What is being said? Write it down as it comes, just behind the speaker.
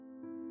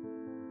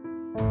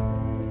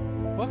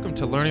Welcome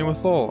to Learning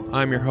with Lowell.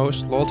 I'm your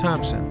host, Lowell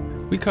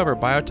Thompson. We cover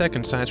biotech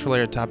and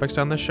science-related topics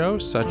on the show,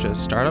 such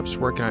as startups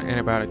working on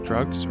antibiotic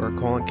drugs or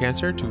colon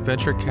cancer, to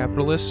venture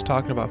capitalists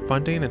talking about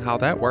funding and how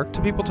that worked,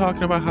 to people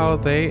talking about how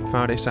they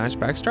found a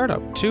science-backed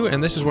startup. To,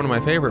 and this is one of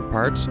my favorite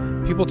parts,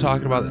 people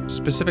talking about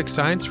specific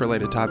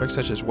science-related topics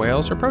such as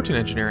whales or protein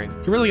engineering.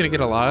 You're really going to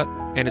get a lot,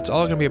 and it's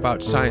all going to be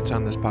about science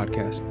on this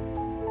podcast.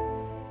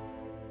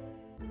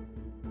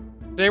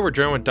 Today we're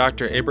joined with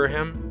Dr.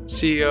 Abraham,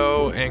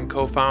 CEO and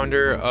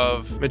co-founder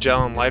of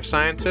Magellan Life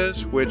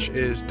Sciences, which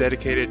is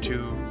dedicated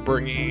to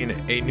bringing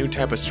a new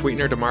type of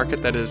sweetener to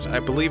market that is,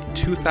 I believe,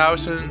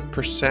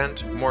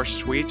 2,000% more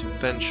sweet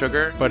than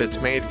sugar, but it's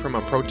made from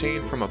a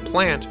protein from a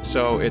plant,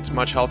 so it's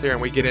much healthier,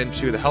 and we get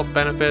into the health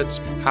benefits,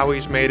 how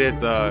he's made it,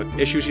 the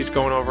issues he's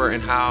going over,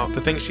 and how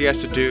the things he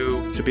has to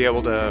do to be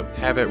able to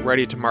have it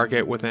ready to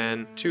market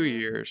within 2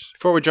 years.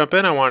 Before we jump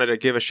in, I wanted to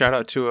give a shout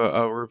out to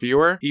a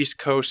reviewer. East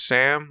Coast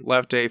Sam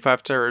left a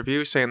 5-star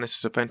review saying this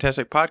is a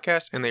fantastic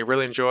podcast, and they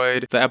really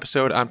enjoyed the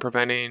episode on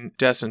preventing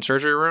deaths in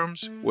surgery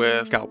rooms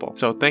with scalpel.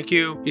 So thank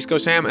you, East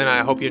Coast Sam, and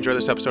I hope you enjoy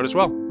this episode as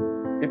well.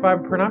 If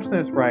I'm pronouncing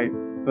this right,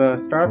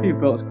 the startup you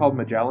built is called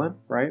Magellan,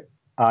 right?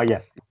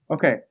 Yes.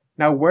 Okay.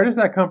 Now, where does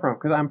that come from?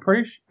 Because I'm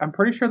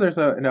pretty sure there's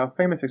a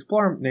famous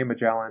explorer named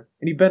Magellan,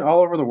 and he's been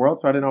all over the world,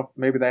 so I don't know if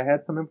maybe that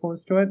had some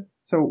influence to it.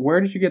 So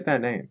where did you get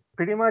that name?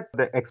 Pretty much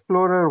the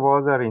explorer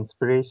was our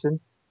inspiration.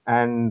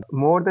 And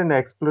more than the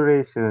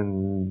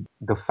exploration,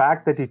 the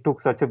fact that he took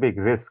such a big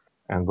risk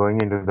and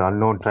going into the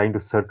unknown, trying to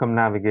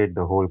circumnavigate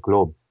the whole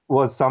globe,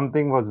 was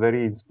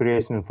very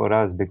inspirational for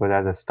us, because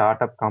as a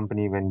startup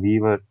company, when we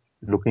were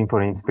looking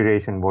for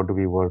inspiration, what do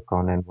we work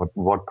on and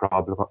what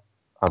problem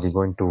are we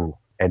going to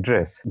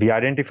address? We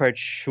identified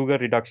sugar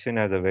reduction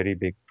as a very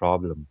big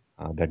problem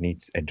that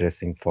needs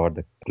addressing for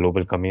the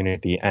global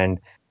community. And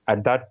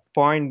at that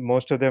point,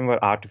 most of them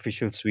were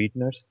artificial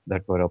sweeteners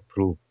that were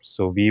approved.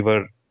 So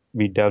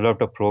we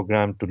developed a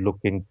program to look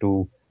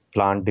into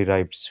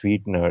plant-derived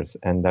sweeteners,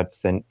 and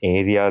that's an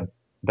area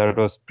that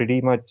was pretty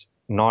much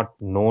not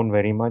known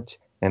very much,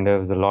 and there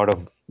was a lot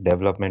of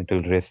developmental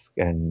risk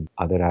and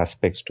other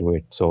aspects to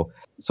it. So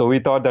we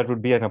thought that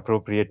would be an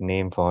appropriate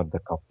name for the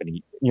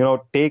company.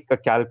 Take a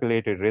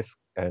calculated risk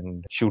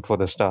and shoot for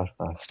the stars,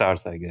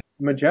 I guess.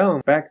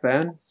 Magellan, back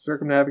then,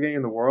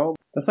 circumnavigating the world,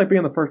 that's like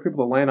being the first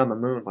people to land on the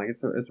moon. Like,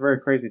 it's a very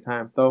crazy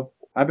time. Though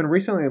I've been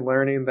recently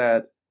learning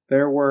that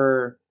there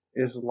were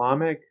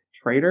Islamic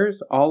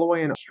traders all the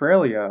way in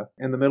Australia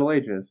in the Middle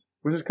Ages,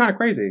 which is kind of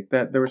crazy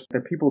that there was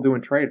people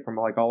doing trade from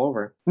like all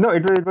over. No,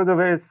 it was a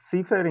very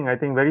seafaring, I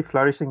think, very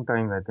flourishing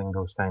time, I think,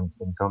 those times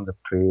in terms of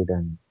trade,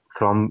 and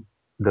from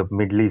the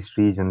Middle East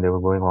region, they were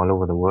going all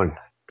over the world.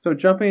 So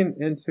jumping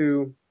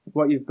into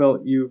what you've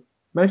built, you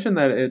mentioned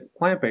that it's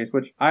plant-based,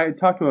 which I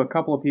talked to a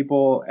couple of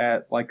people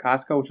at like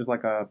Costco, which is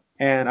like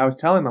and I was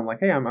telling them like,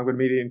 hey, I'm going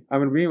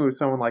to be with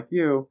someone like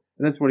you,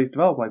 and this is what he's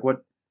developed. Like,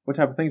 what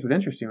type of things would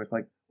interest you? It's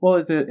like, well,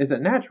 is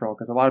it natural?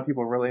 Because a lot of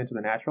people are really into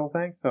the natural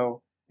thing.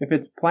 So if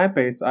it's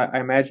plant-based, I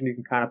imagine you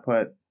can kind of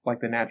put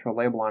like the natural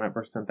label on it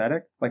versus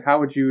synthetic. Like, how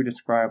would you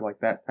describe like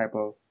that type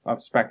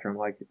of spectrum?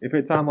 Like, if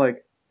it's on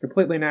like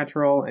completely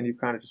natural and you've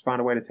kind of just found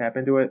a way to tap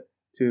into it,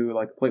 to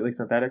like completely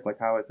synthetic, like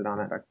how is it on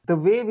that? The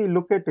way we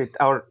look at it,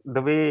 or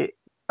the way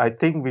I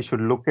think we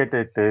should look at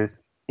it,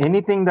 is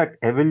anything that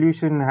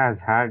evolution has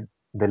had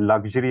the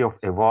luxury of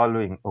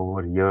evolving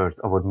over years,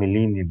 over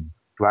millennium,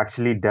 to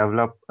actually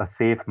develop a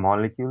safe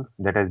molecule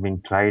that has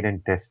been tried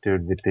and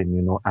tested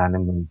within,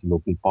 animals,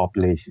 local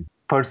population,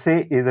 per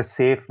se is a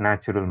safe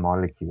natural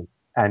molecule.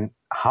 And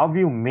how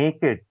you make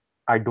it,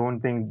 I don't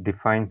think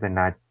defines the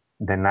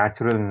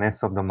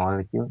naturalness of the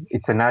molecule.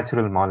 It's a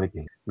natural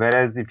molecule.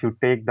 Whereas if you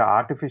take the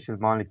artificial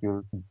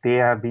molecules, they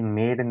have been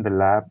made in the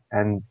lab,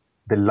 and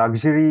the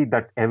luxury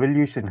that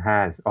evolution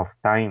has of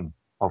time,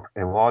 of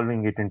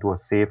evolving it into a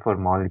safer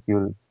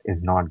molecule,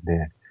 is not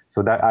there.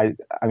 So that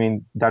I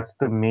mean, that's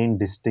the main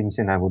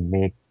distinction I would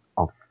make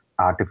of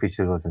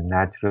artificial versus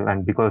natural.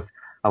 And because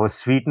our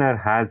sweetener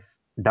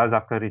does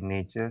occur in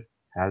nature,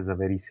 has a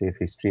very safe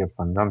history of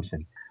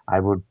consumption,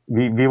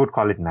 we would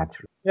call it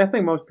natural. Yeah, I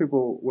think most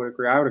people would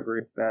agree. I would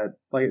agree that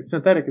like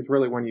synthetic is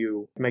really when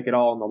you make it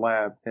all in the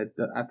lab.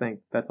 I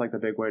think that's like the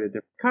big way to do.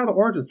 Kind of the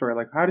origin story.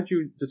 Like, how did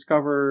you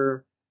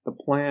discover the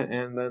plant,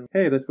 and then,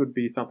 hey, this would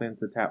be something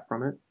to tap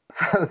from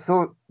it?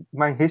 So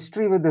my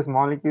history with this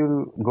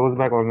molecule goes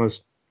back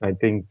almost, I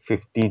think,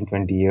 15,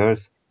 20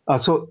 years.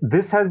 So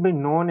this has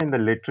been known in the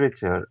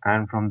literature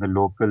and from the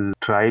local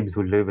tribes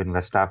who live in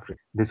West Africa.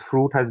 This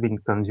fruit has been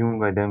consumed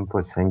by them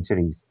for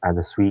centuries as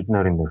a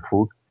sweetener in their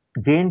food.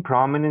 Gained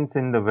prominence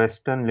in the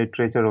Western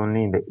literature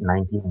only in the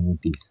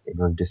 1980s. It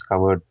was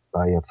discovered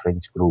by a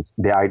French group.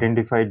 They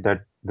identified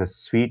that the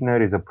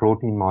sweetener is a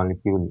protein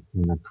molecule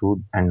in the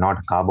fruit and not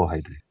a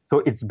carbohydrate. So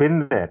it's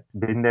been there. It's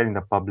been there in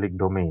the public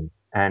domain.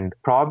 And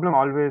problem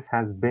always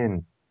has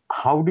been,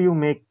 how do you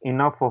make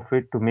enough of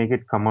it to make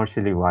it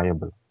commercially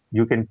viable?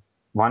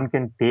 One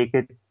can take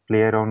it,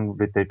 play around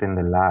with it in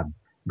the lab,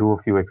 do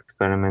a few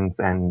experiments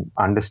and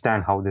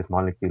understand how this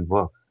molecule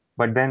works.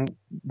 but then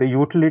the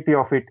utility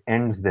of it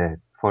ends there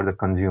for the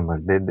consumer.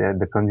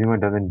 The consumer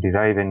doesn't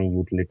derive any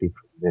utility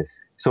from this.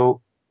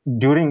 So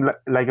during,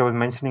 like I was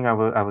mentioning, I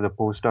was a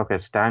postdoc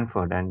at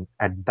Stanford, and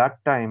at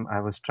that time I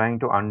was trying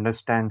to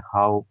understand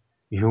how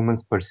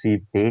humans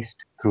perceive taste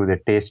through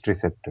their taste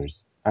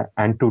receptors.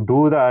 And to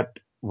do that,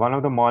 one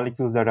of the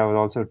molecules that I was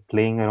also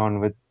playing around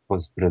with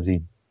was Brazil,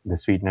 the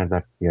sweetener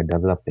that we are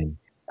developing.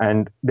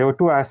 And there were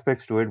two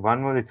aspects to it.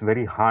 One was it's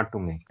very hard to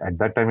make. At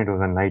that time, it was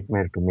a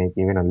nightmare to make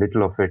even a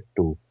little of it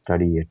to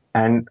study it.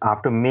 And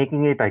after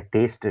making it, I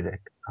tasted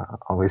it,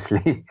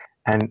 obviously,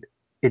 and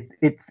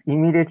it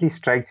immediately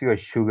strikes you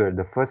as sugar.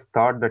 The first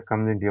thought that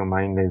comes into your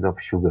mind is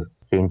of sugar,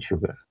 cane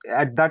sugar.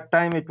 At that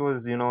time, it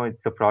was,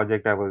 it's a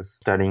project. I was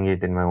studying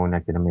it in my own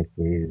academic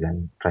ways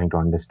and trying to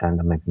understand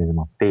the mechanism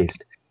of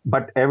taste.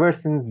 But ever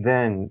since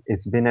then,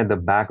 it's been at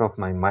the back of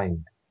my mind.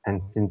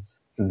 And since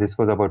this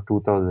was about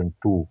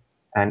 2002,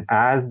 and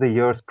as the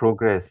years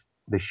progressed,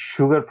 the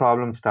sugar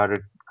problem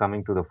started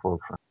coming to the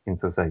forefront in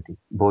society,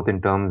 both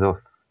in terms of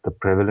the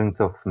prevalence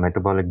of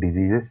metabolic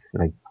diseases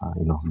like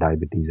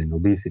diabetes and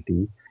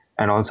obesity,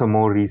 and also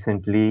more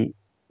recently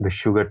the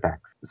sugar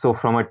tax. So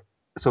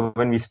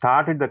when we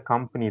started the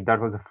company, that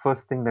was the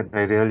first thing that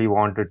I really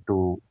wanted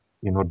to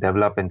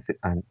develop,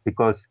 and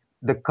because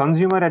the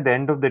consumer at the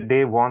end of the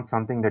day wants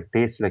something that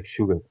tastes like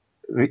sugar.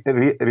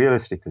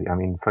 Realistically, I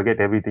mean,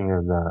 forget everything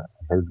of the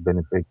health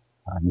benefits,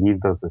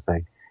 leave those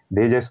aside.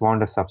 They just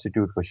want a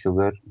substitute for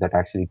sugar that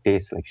actually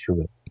tastes like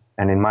sugar.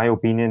 And in my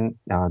opinion,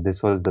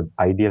 this was the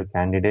ideal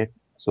candidate.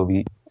 So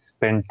we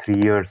spent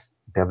 3 years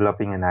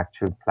developing an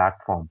actual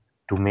platform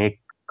to make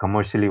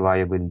commercially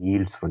viable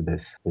yields for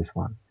this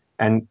one.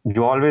 And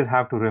you always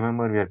have to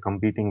remember we are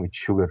competing with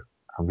sugar,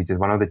 which is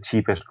one of the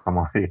cheapest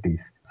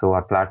commodities. So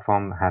our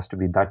platform has to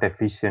be that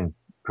efficient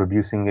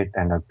producing it,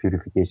 and our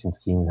purification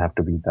schemes have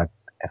to be that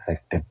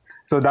effective.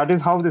 So that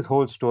is how this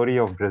whole story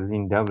of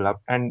Brazil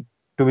developed. And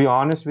to be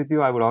honest with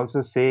you, I would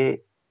also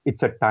say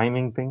it's a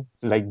timing thing.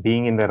 It's like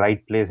being in the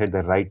right place at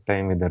the right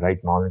time with the right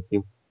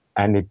molecule,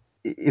 and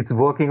it's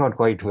working out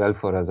quite well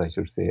for us, I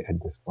should say,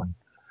 at this point.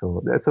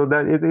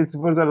 It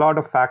was a lot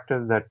of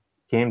factors that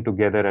came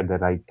together at the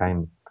right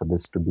time for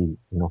this to be,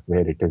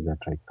 where it is at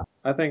right now.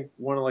 I think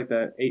one of like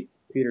the 8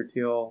 Peter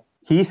Thiel.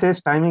 He says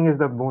timing is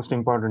the most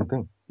important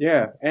thing.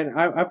 Yeah, and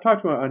I've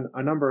talked to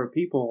a number of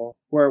people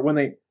where when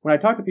I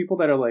talk to people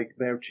that are like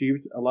they have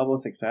achieved a level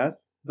of success,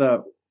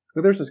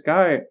 there's this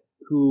guy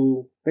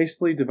who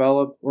basically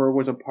developed or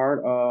was a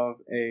part of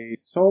a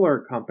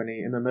solar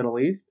company in the Middle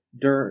East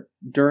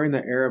during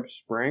the Arab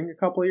Spring a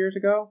couple of years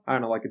ago. I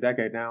don't know, like a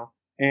decade now.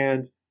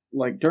 And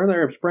like during the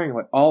Arab Spring,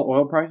 like all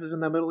oil prices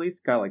in the Middle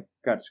East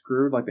got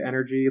screwed. Like the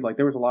energy, like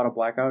there was a lot of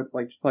blackout,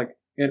 like just like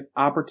an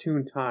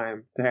opportune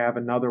time to have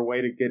another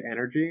way to get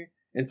energy.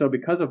 And so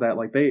because of that,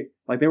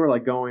 they were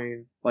like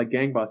going like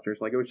gangbusters.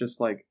 Like it was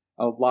just like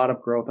a lot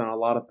of growth and a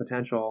lot of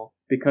potential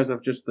because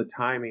of just the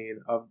timing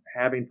of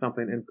having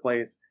something in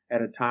place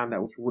at a time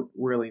that was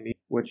really neat,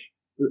 which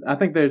I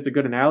think there's a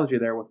good analogy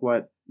there with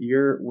what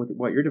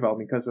you're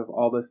developing because of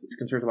all this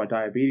concerns about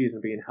diabetes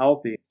and being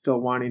healthy, still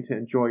wanting to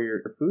enjoy your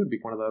food. Be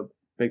one of the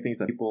big things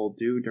that people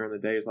do during the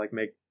day is like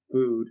make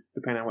food,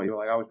 depending on what you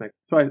like. I always make.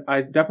 So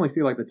I definitely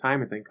see like the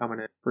timing thing coming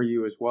in for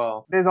you as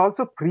well. There's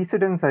also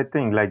precedence, I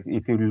think. Like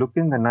if you look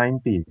in the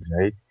 90s,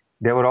 right?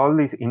 There were all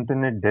these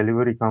internet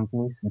delivery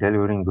companies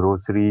delivering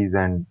groceries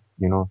and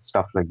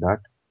stuff like that.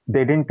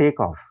 They didn't take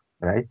off,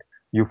 right?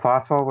 You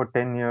fast forward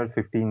 10 years,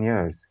 15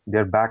 years,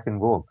 they're back in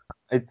vogue.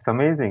 It's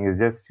amazing. It's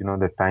just,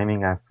 the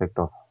timing aspect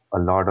of a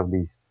lot of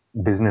these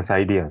business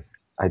ideas,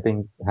 I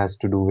think has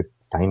to do with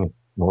timing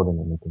more than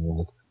anything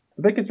else.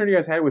 The big concern you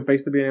guys had was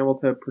basically being able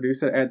to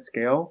produce it at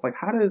scale. Like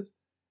how does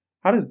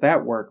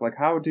that work? Like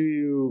how do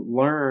you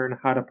learn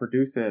how to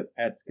produce it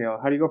at scale?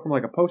 How do you go from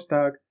like a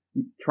postdoc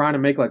trying to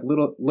make like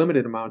little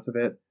limited amounts of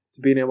it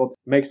to being able to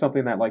make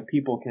something that like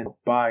people can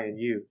buy and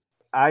use?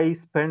 I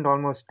spent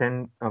almost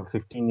 10 or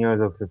 15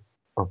 years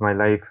of my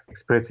life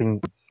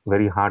expressing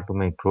very hard to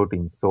make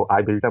proteins. So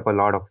I built up a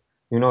lot of,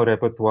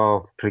 repertoire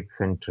of tricks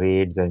and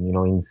trades and,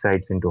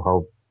 insights into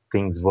how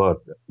things work.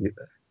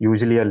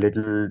 Usually a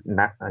little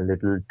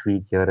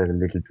tweak here and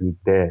a little tweak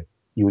there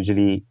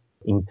usually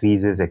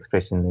increases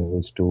expression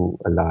levels to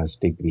a large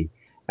degree.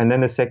 And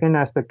then the second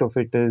aspect of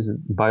it is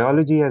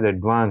biology has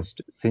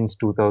advanced since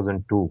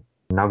 2002.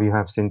 Now you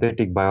have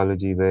synthetic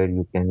biology where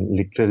you can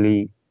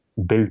literally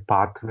build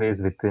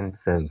pathways within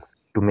cells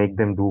to make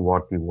them do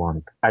what you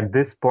want. At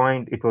this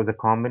point, it was a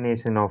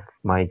combination of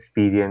my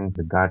experience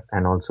with that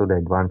and also the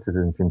advances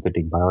in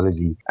synthetic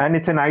biology. And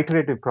it's an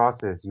iterative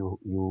process.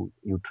 You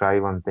try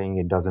one thing,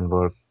 it doesn't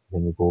work,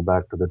 then you go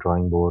back to the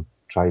drawing board,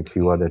 try a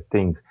few other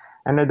things.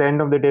 And at the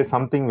end of the day,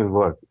 something will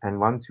work. And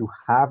once you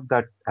have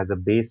that as a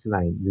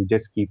baseline, you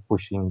just keep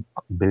pushing,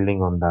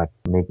 building on that,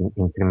 making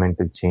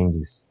incremental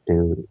changes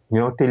till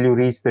you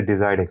reach the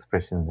desired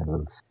expression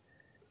levels.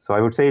 So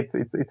I would say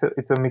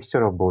it's a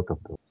mixture of both of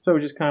those. So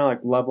just kind of like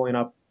leveling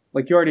up.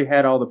 Like you already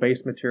had all the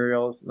base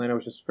materials, and then it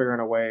was just figuring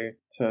a way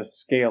to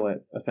scale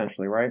it,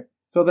 essentially, right?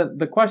 So then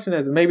the question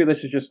is, maybe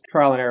this is just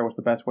trial and error was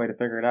the best way to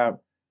figure it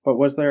out. But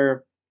was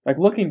there, like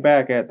looking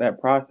back at that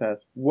process,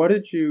 what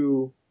did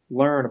you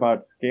learn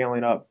about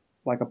scaling up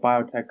like a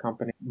biotech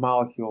company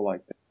molecule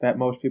like that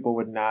most people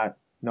would not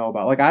know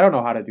about? Like I don't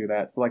know how to do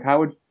that. So like how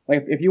would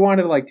like if you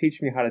wanted to like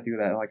teach me how to do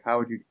that, like how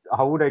would you?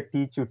 How would I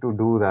teach you to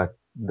do that?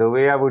 The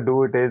way I would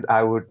do it is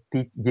I would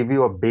give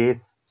you a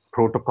base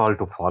protocol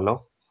to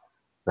follow,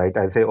 right?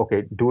 I say,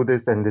 okay, do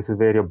this, and this is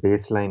where your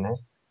baseline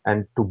is.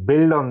 And to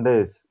build on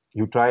this,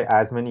 you try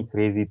as many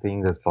crazy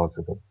things as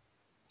possible.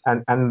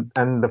 And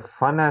the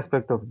fun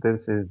aspect of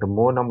this is the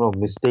more number of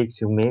mistakes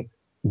you make,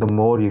 the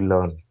more you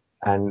learn.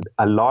 And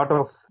a lot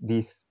of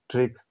these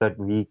tricks that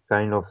we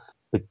kind of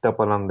picked up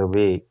along the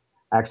way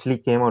actually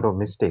came out of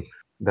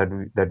mistakes that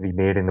we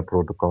made in the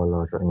protocol,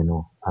 or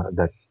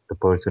that the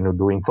person who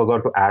doing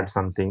forgot to add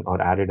something,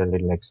 or added a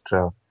little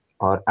extra,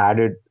 or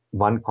added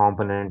one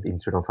component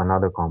instead of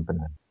another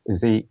component. You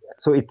see,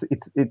 so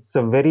it's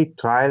a very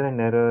trial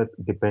and error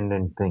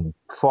dependent thing.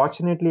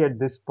 Fortunately, at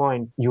this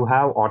point, you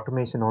have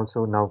automation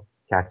also now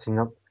catching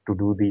up to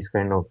do this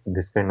kind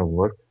of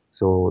work.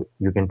 So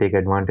you can take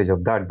advantage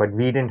of that. But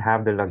we didn't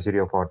have the luxury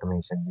of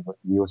automation.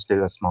 We were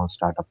still a small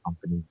startup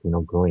company,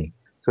 growing.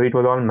 So it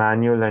was all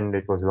manual, and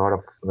it was a lot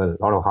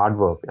of hard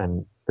work.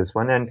 And this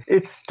one, and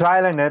it's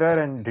trial and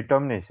error and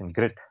determination,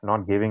 grit,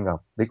 not giving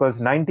up. Because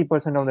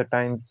 90% of the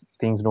time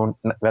things don't,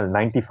 well,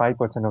 95%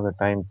 of the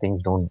time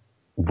things don't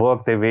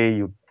work the way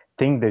you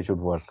think they should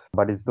work.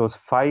 But it's those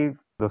 5%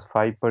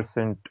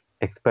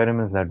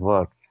 experiments that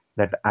work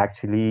that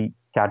actually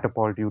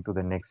catapult you to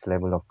the next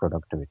level of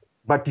productivity.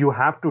 But you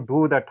have to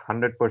do that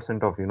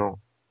 100% of,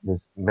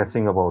 this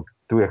messing about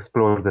to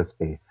explore the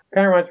space.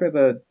 Kind of reminds me of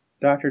the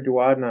Dr.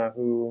 Duwadna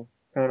who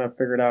kind of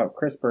figured out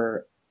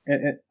CRISPR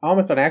and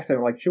almost on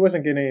accident. Like she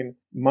wasn't getting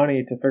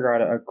money to figure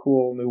out a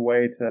cool new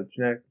way to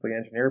genetically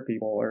engineer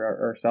people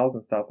or cells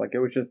and stuff. Like it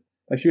was just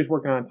like she was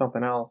working on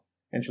something else.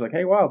 And she's like,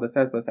 hey, wow, this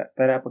has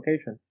that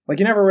application. Like,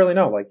 you never really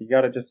know. Like, you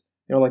got to just,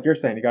 like you're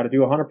saying, you got to do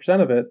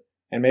 100% of it.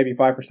 And maybe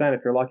 5%, if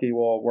you're lucky,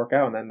 will work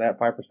out. And then that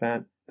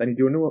 5%, then you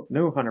do a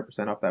new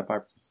 100% off that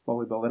 5%,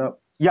 slowly build it up.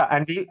 Yeah.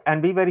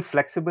 And be very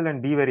flexible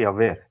and be very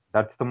aware.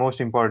 That's the most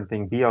important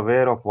thing. Be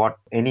aware of what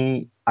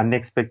any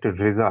unexpected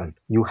result.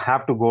 You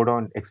have to go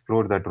down,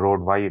 explore that road,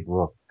 why it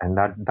worked. And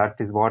that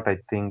is what I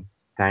think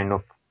kind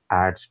of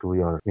adds to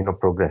your,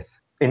 progress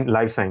in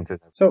life sciences.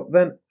 So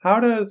then how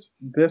does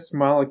this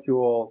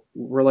molecule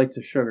relate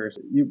to sugars?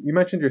 You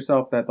mentioned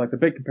yourself that like the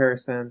big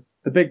comparison,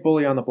 the big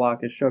bully on the block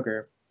is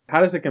sugar. How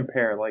does it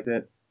compare? Like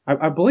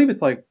I believe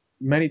it's like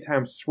many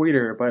times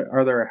sweeter, but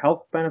are there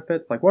health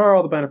benefits? Like what are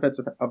all the benefits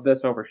of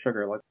this over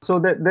sugar? Like so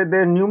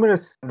there are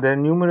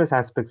numerous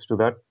aspects to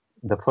that.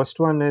 The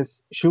first one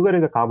is sugar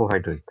is a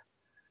carbohydrate.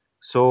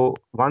 So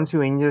once you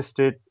ingest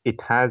it,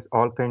 it has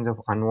all kinds of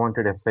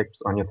unwanted effects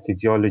on your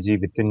physiology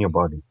within your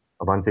body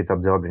once it's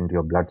absorbed into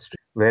your bloodstream.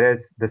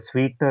 Whereas the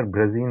sweetener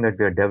Brazine that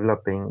we are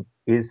developing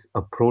is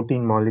a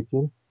protein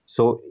molecule.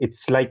 So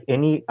it's like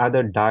any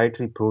other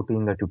dietary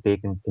protein that you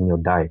take in your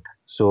diet.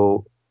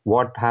 So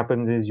what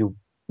happens is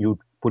you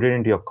put it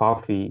into your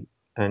coffee,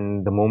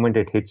 and the moment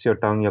it hits your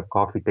tongue, your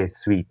coffee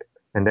tastes sweet.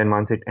 And then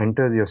once it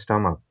enters your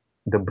stomach,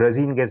 the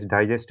Brazine gets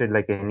digested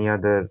like any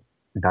other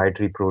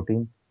dietary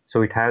protein.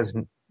 So it has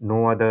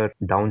no other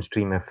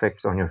downstream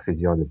effects on your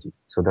physiology.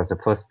 So that's the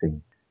first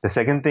thing. The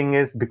second thing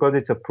is because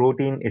it's a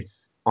protein,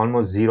 it's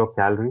almost 0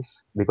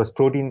 calories. Because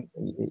protein,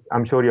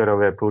 I'm sure you're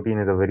aware, protein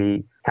is a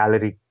very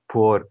calorie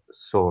poor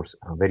source,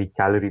 a very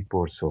calorie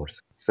poor source.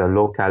 It's a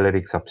low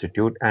caloric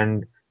substitute.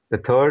 And the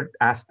third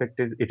aspect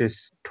is it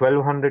is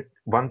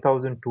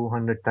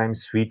 1,200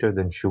 times sweeter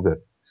than sugar.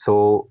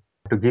 So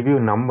to give you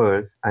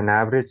numbers, an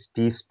average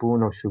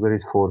teaspoon of sugar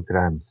is 4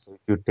 grams.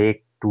 If you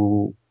take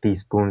 2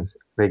 teaspoons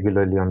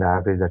regularly on the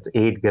average, that's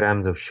 8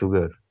 grams of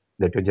sugar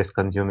that you're just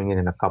consuming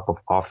in a cup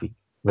of coffee.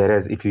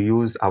 Whereas if you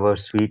use our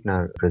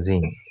sweetener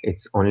Brazine,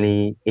 it's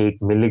only 8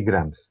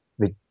 milligrams,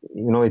 which,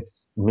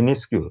 it's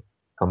minuscule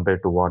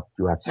compared to what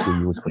you actually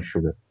use for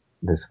sugar,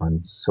 this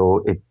one.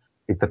 So it's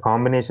a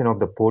combination of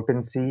the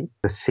potency,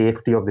 the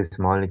safety of this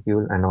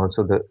molecule, and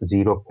also the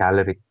 0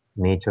 caloric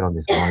nature of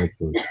this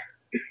molecule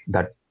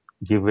that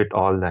give it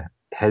all the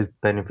health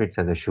benefits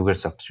as a sugar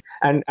substitute.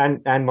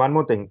 And one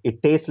more thing,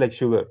 it tastes like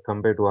sugar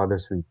compared to other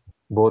sweets,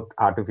 both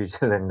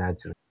artificial and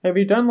natural. Have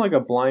you done like a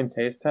blind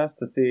taste test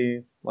to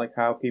see like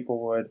how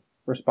people would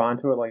respond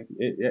to it, like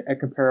at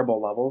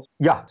comparable levels?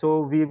 Yeah,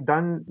 so we've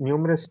done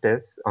numerous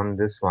tests on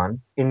this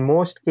one. In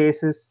most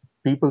cases,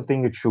 people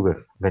think it's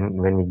sugar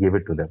when we give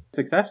it to them.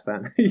 Success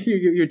then.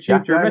 you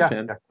achieved your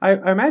mission. Yeah.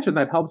 I imagine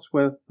that helps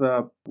with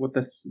the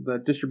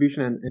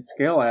distribution and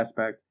scale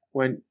aspect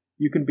when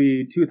you can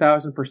be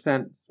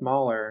 2,000%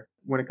 smaller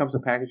when it comes to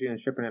packaging and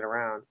shipping it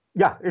around.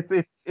 Yeah,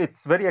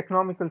 it's very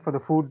economical for the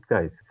food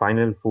guys,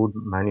 final food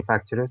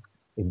manufacturers.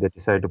 If they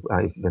decide to,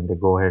 when they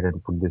go ahead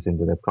and put this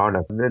into their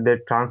product, their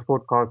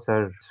transport costs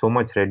are so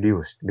much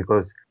reduced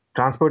because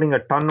transporting a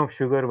ton of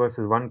sugar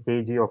versus 1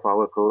 kg of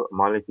our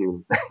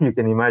molecule. You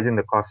can imagine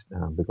the cost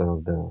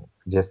because of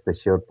just the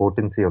sheer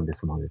potency of this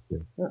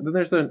molecule. Yeah,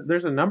 then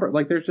there's a number,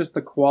 like there's just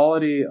the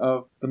quality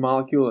of the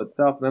molecule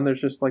itself, and then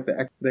there's just like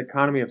the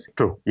economy of.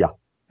 True. Yeah.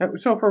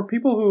 So for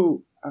people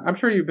who, I'm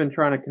sure you've been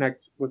trying to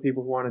connect with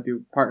people who want to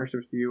do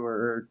partnerships with you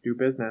or do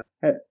business.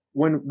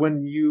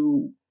 When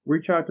you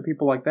reach out to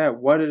people like that,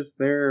 what is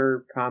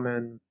their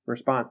common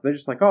response? They're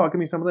just like, oh, give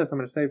me some of this. I'm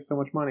going to save so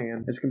much money,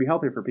 and it's going to be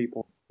healthy for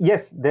people.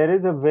 Yes, there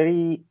is a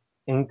very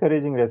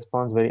encouraging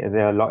response.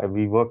 There are a lot.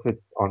 We work with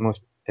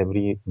almost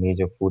every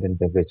major food and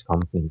beverage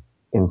company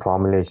in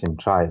formulation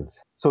trials.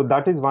 So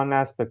that is one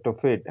aspect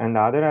of it. And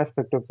the other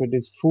aspect of it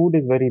is food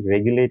is very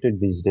regulated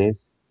these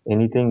days.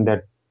 Anything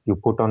that you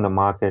put on the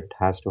market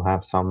has to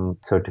have some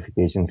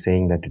certification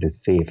saying that it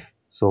is safe.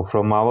 So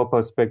from our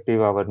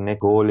perspective, our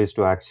next goal is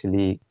to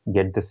actually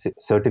get the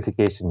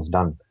certifications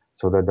done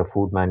so that the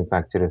food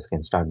manufacturers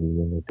can start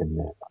using it in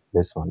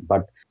this one.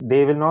 But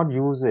they will not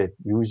use it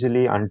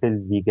usually until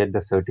we get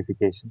the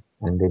certification,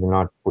 and they will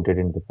not put it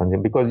into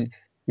consumption because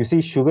you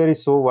see, sugar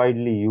is so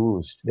widely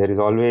used. There is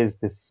always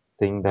this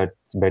thing that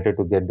it's better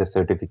to get the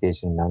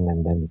certification done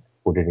and then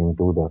put it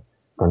into the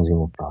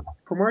consumer product.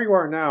 From where you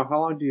are now, how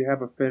long do you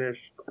have a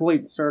finished,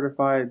 complete,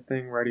 certified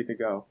thing ready to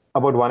go?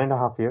 About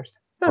 1.5 years.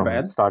 Not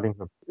bad. Starting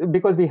from,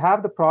 because we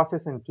have the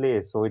process in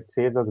place, so it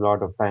saves us a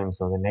lot of time.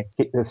 So the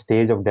next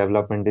stage of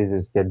development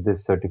is get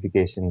this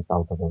certifications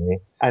out of the way.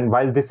 And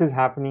while this is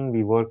happening,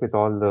 we work with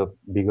all the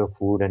bigger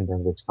food and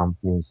beverage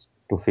companies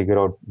to figure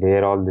out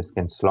where all this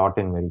can slot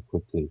in very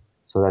quickly,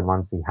 so that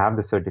once we have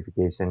the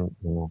certification,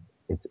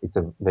 it's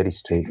a very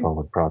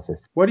straightforward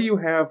process. What do you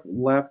have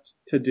left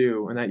to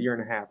do in that year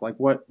and a half? Like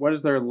what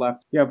is there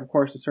left? You have, of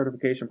course, the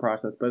certification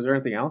process, but is there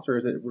anything else, or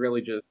is it really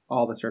just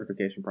all the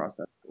certification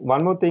process?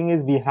 One more thing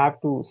is we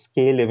have to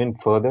scale even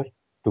further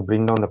to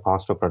bring down the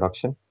cost of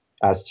production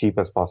as cheap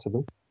as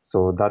possible.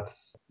 So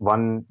that's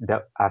one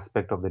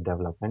aspect of the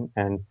development,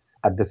 and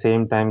at the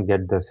same time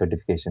get the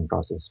certification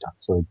process done.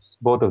 So it's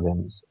both of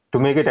them to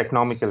make it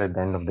economical at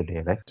the end of the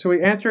day, right? So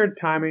we answered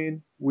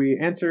timing, we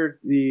answered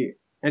the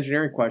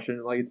engineering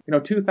question,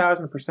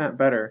 2,000%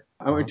 better.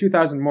 I mean,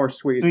 2,000 more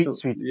sweet.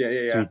 Sweet.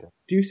 Yeah. Sweeter.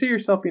 Do you see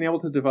yourself being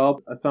able to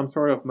develop some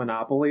sort of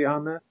monopoly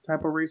on this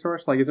type of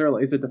resource? Like, is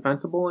it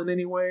defensible in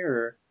any way,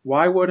 or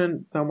why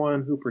wouldn't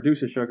someone who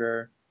produces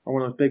sugar or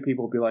one of those big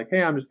people be like,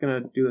 hey, I'm just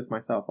going to do this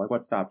myself? Like,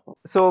 what stops them?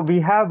 So we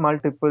have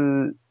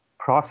multiple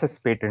process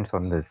patents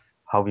on this,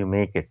 how we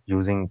make it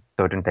using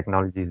certain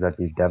technologies that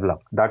we've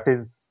developed. That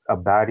is a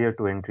barrier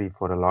to entry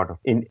for a lot of,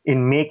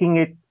 in making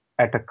it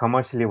at a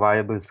commercially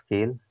viable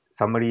scale.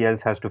 Somebody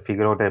else has to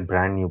figure out a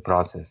brand new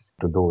process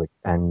to do it.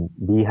 And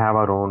we have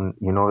our own,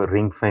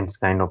 ring fence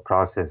kind of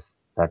process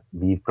that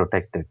we've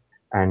protected.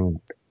 And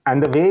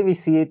the way we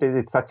see it is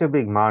it's such a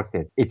big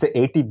market. It's an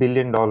 $80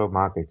 billion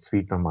market,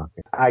 sweetener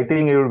market. I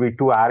think it would be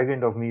too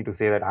arrogant of me to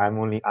say that I'm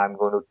going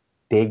to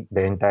take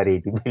the entire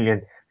 80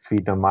 billion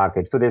sweetener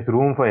market. So there's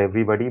room for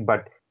everybody,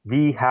 but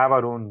we have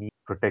our own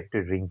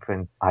protected ring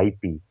fence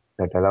IP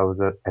that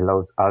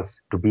allows us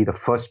to be the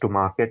first to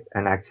market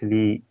and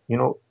actually,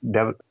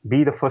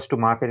 be the first to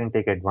market and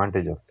take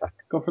advantage of that.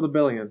 Go for the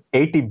billion.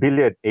 80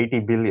 billion.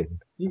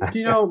 Do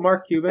you know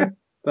Mark Cuban,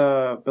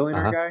 the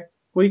billionaire guy?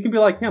 Well, you can be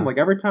like him. Like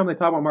every time they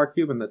talk about Mark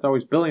Cuban, that's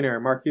always billionaire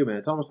Mark Cuban.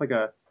 It's almost like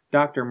a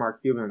Dr.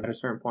 Mark Cuban at a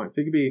certain point. So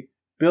you could be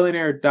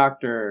billionaire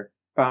doctor,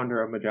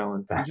 founder of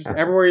Magellan. Just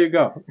everywhere you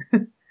go.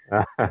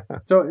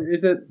 So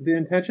is it the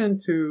intention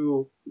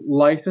to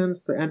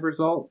license the end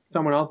result to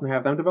someone else and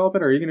have them develop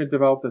it, or are you going to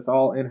develop this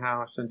all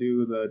in-house and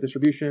do the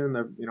distribution,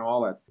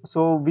 all that?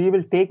 So we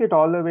will take it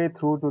all the way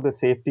through to the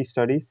safety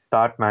studies,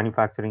 start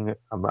manufacturing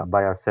it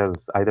by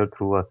ourselves, either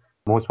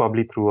most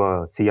probably through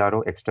a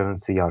CRO, external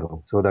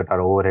CRO, so that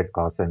our overhead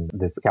costs and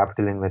this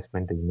capital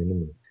investment is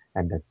minimal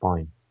at that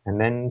point. And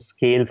then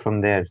scale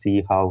from there,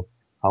 see how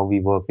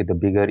we work with the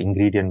bigger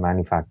ingredient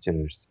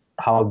manufacturers,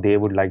 how they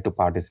would like to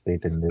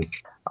participate in this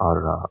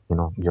or,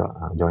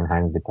 join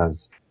hands with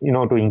us,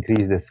 to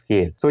increase the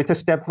scale. So it's a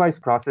stepwise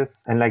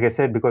process. And like I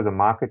said, because the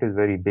market is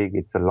very big,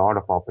 it's a lot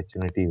of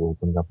opportunity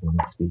opens up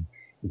once we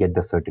get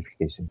the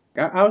certification.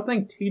 I would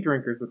think tea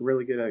drinkers would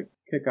really get a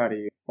kick out of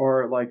you.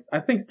 Or I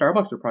think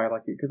Starbucks would probably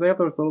like you because they have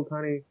those little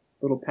tiny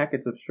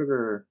packets of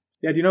sugar.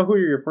 Yeah, do you know who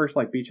your first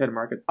beachhead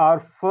markets?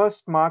 Our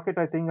first market,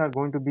 I think, are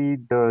going to be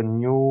the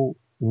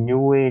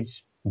new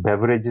age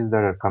beverages that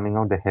are coming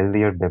out, the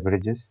healthier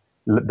beverages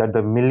that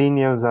the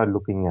millennials are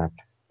looking at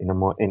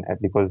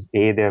because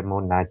A, they're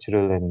more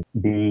natural, and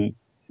B,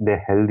 they're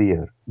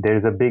healthier. There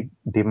is a big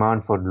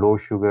demand for low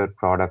sugar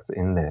products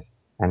in there.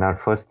 And our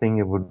first thing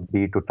it would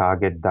be to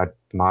target that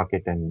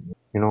market and,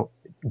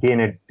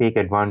 take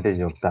advantage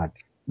of that.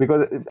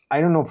 Because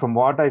I don't know, from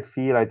what I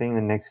feel, I think in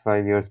the next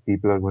 5 years,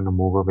 people are going to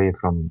move away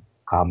from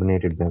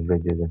carbonated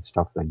beverages and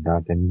stuff like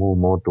that and move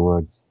more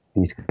towards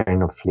these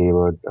kind of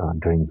flavored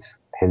drinks,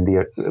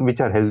 which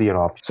are healthier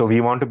options. So we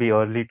want to be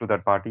early to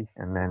that party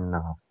and then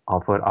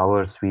offer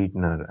our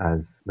sweetener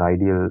as the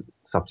ideal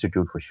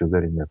substitute for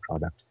sugar in their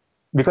products.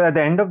 Because at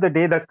the end of the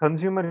day, the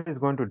consumer is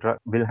going to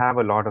will have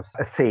a lot of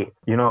say.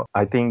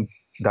 I think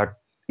that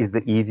is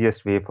the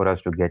easiest way for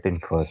us to get in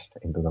first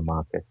into the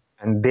market.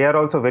 And they are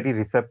also very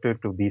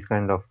receptive to these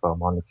kind of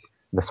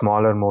the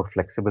smaller, more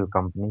flexible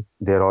companies.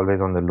 They're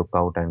always on the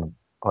lookout and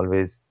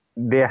always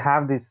they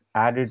have this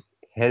added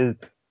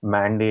health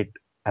mandate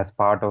as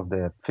part of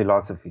their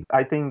philosophy.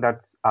 I think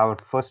that's our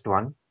first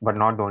one, but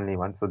not the only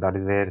one. So that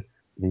is where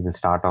we will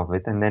start off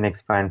with and then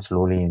expand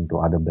slowly into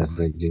other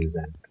beverages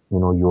and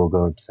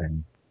yogurts,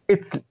 and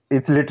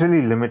it's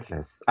literally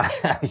limitless.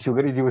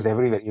 Sugar is used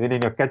everywhere. Even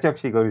in your ketchup,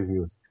 sugar is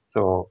used.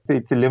 So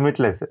it's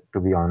limitless, to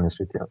be honest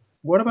with you.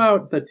 What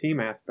about the team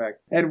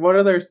aspect? And what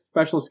are their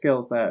special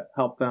skills that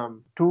help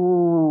them?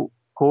 Two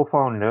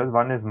co-founders.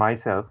 One is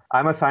myself.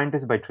 I'm a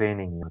scientist by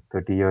training,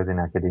 30 years in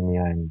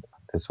academia and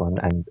this one.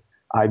 And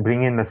I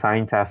bring in the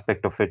science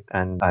aspect of it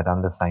and I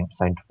run the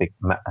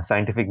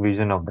scientific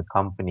vision of the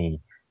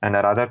company. And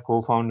our other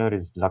co-founder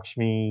is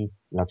Lakshmi.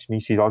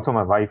 She's also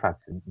my wife,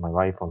 actually, my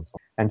wife also.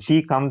 And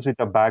she comes with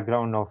a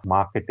background of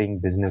marketing,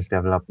 business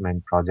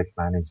development, project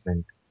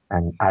management,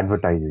 and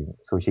advertising.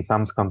 So she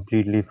comes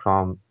completely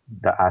from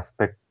the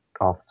aspect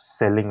of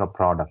selling a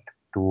product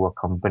to a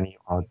company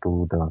or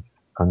to the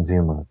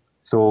consumer.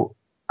 So,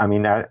 I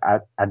mean, at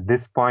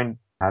this point,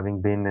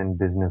 having been in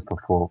business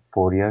for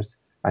 4 years,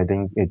 I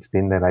think it's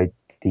been the right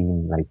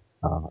team,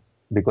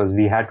 because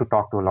we had to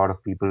talk to a lot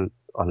of people,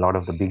 a lot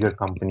of the bigger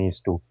companies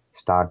to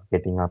start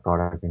getting our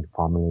product into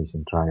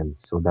formulation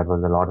trials. So that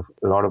was a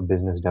lot of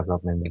business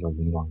development that was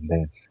involved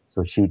there.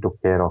 So she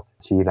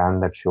ran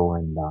that show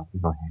and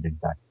headed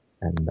that.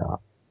 And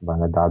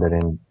while at the other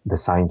end, the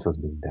science was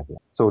being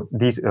developed. So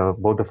these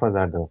both of us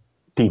are the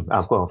team,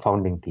 our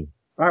founding team.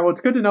 All right. Well,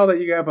 it's good to know that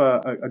you have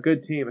a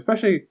good team,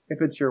 especially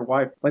if it's your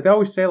wife. Like they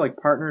always say, like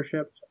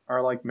partnerships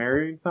are like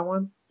marrying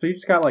someone. So you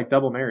just got like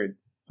double married.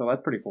 So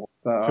that's pretty cool.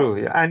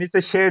 True, yeah. And it's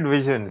a shared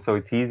vision, so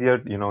it's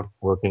easier,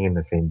 working in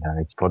the same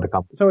direction for the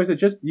company. So is it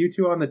just you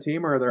two on the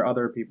team, or are there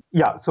other people?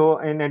 Yeah, so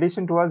in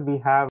addition to us,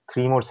 we have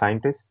 3 more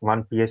scientists,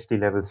 1 PhD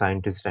level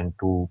scientist and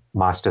 2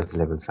 master's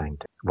level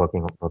scientists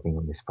working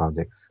on these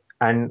projects.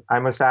 And I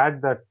must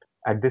add that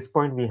at this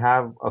point, we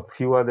have a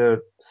few other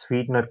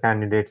sweetener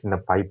candidates in the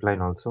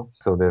pipeline also.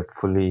 So they're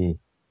fully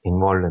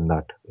involved in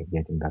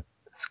getting that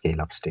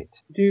scale up stage.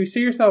 Do you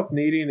see yourself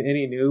needing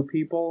any new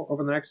people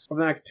over the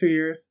next 2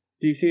 years?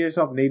 Do you see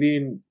yourself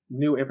needing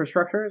new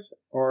infrastructures,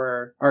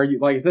 or are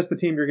you is this the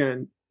team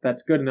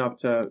that's good enough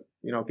to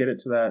get it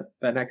to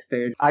that next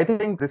stage? I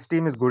think this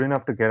team is good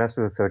enough to get us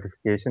to the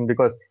certification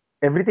because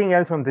everything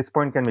else from this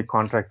point can be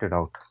contracted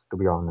out, to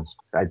be honest.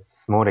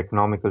 It's more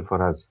economical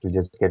for us to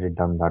just get it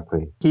done that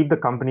way. Keep the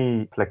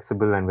company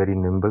flexible and very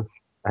nimble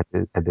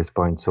at this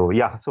point. So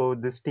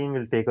this team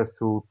will take us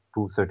through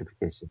to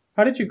certification.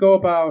 How did you go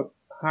about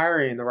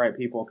hiring the right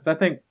people? Because I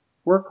think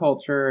work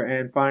culture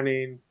and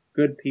finding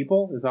good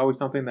people is always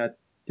something that's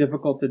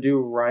difficult to do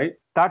right.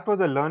 That was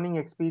a learning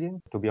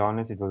experience. To be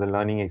honest, it was a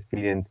learning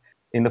experience.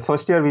 In the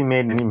first year, we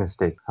made many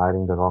mistakes,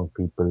 hiring the wrong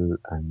people.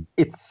 And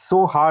it's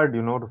so hard,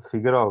 to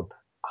figure out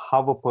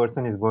how a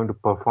person is going to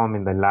perform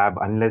in the lab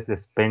unless they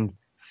spend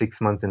 6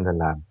 months in the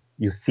lab.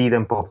 You see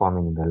them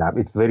performing in the lab.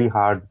 It's very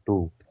hard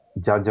to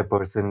judge a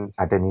person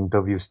at an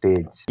interview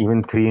stage.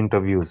 Even 3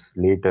 interviews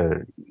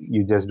later,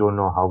 you just don't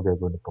know how they're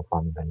going to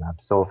perform in the lab.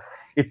 So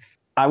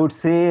I would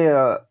say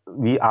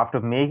after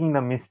making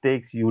the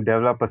mistakes, you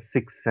develop a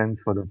sixth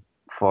sense for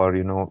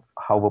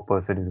how a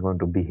person is going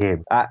to behave.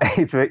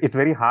 It's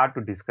very hard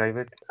to describe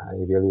it. I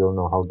really don't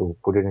know how to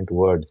put it into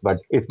words, but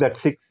it's that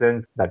sixth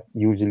sense that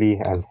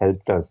usually has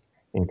helped us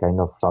in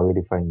kind of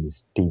solidifying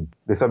this team.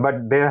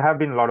 But there have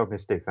been a lot of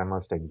mistakes, I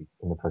must agree,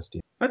 in the first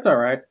year. That's all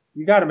right.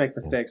 You got to make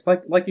mistakes.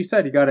 Like you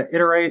said, you got to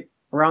iterate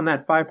around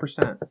that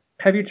 5%.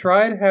 Have you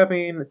tried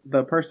having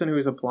the person who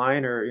is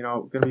applying or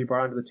going to be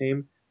brought into the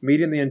team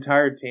meeting the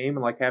entire team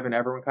and having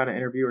everyone kind of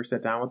interview or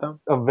sit down with them?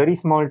 A very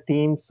small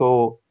team,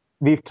 so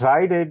we've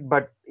tried it,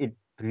 but it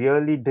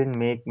really didn't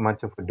make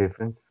much of a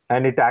difference.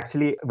 And it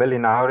actually,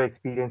 in our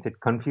experience, it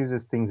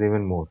confuses things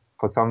even more.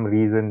 For some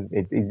reason,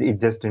 it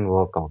just didn't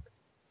work out.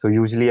 So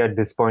usually at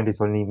this point,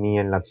 it's only me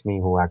and Lakshmi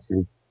who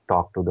actually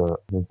talk to the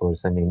new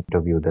person,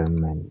 interview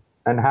them,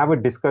 and have a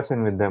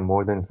discussion with them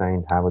more than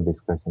science, have a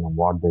discussion on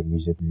what their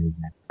vision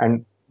is.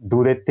 And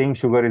do they think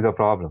sugar is a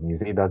problem? You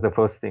see, that's the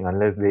first thing.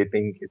 Unless they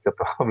think it's a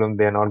problem,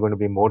 they're not going to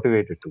be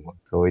motivated to work.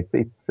 So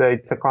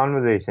it's a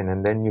conversation,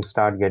 and then you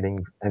start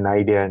getting an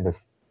idea and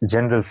this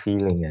general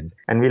feeling,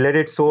 and we let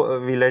it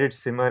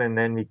simmer, and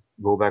then we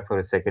go back for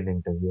a second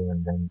interview,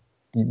 and then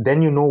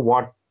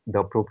what the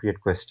appropriate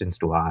questions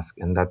to ask,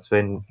 and that's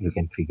when you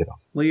can figure out.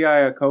 Lee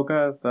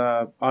Iacocca,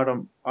 the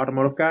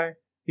automotive guy,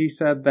 he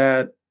said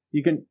that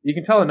you can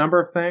tell a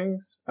number of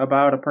things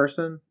about a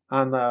person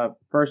on the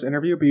first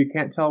interview, but you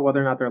can't tell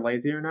whether or not they're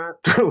lazy or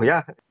not. True,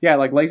 yeah. Yeah,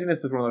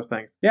 laziness is one of those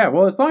things. Yeah,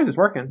 well, as long as it's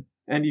working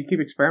and you keep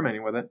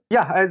experimenting with it.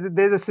 Yeah,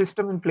 there's a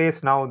system in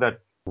place now that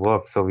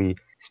works, so we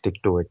stick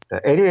to it.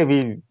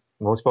 Anyway,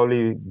 most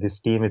probably this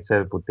team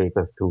itself would take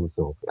us through.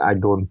 So I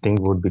don't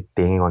think we'd be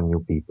taking on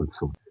new people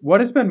soon.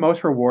 What has been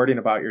most rewarding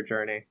about your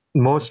journey?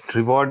 Most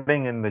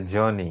rewarding in the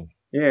journey.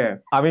 Yeah.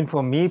 I mean,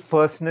 for me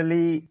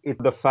personally,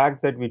 it's the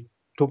fact that we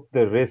took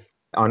the risk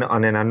on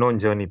an unknown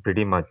journey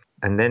pretty much.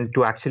 And then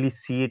to actually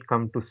see it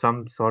come to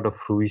some sort of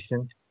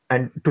fruition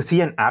and to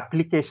see an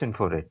application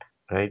for it,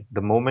 right?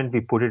 The moment we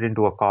put it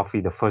into a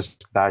coffee, the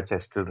first batch, I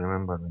still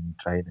remember when we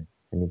tried it.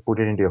 And you put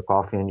it into your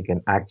coffee and you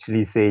can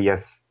actually say,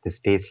 yes, this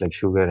tastes like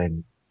sugar,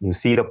 and you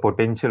see the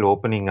potential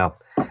opening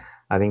up.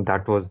 I think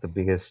that was the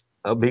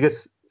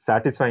biggest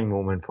satisfying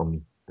moment for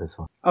me, this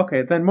one.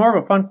 Okay, then more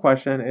of a fun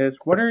question is,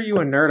 what are you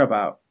a nerd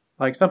about?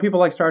 Like, some people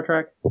like Star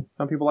Trek,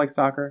 some people like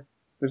soccer.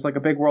 There's like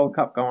a big World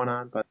Cup going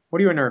on, but what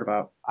are you a nerd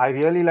about? I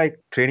really like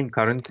trading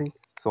currencies,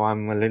 so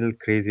I'm a little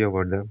crazy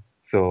about them.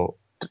 So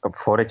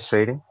forex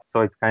trading.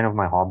 So it's kind of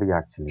my hobby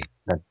actually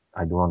that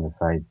I do on the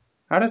side.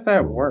 How does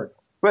that So, work?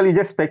 well, you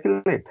just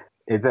speculate.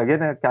 It's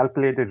again a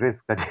calculated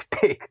risk that you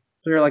take.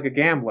 So you're like a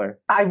gambler.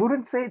 I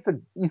wouldn't say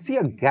you see,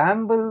 a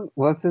gamble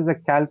versus a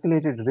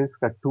calculated risk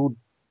are two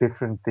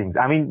different things.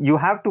 I mean, you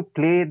have to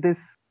play this,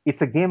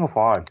 it's a game of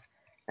odds,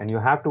 and you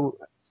have to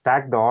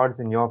stack the odds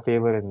in your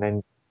favor and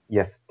then,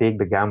 yes, take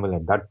the gamble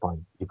at that point.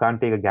 You can't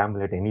take a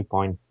gamble at any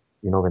point,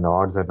 when the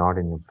odds are not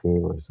in your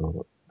favor.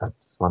 So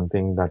that's one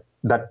thing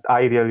that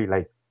I really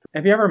like.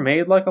 Have you ever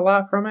made like a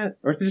lot from it,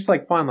 or is it just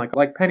like fun,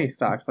 like penny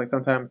stocks? Like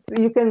sometimes.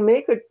 So you can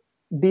make a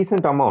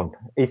decent amount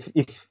if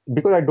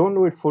because I don't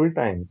do it full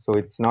time, so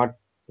it's not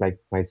like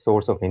my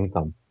source of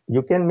income.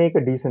 You can make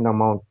a decent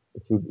amount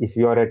if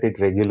you are at it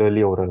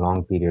regularly over a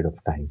long period of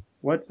time.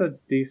 What's a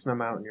decent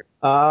amount in your?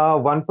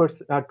 1%,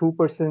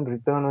 2%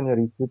 return on your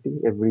equity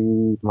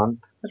every month.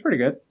 That's pretty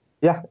good.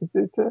 Yeah,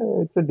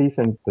 it's a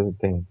decent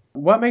thing.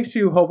 What makes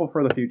you hopeful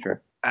for the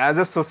future? As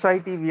a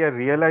society, we are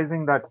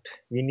realizing that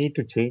we need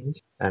to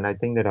change, and I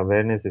think that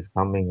awareness is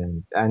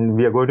coming, and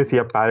we are going to see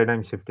a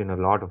paradigm shift in a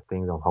lot of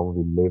things of how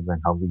we live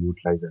and how we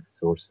utilize the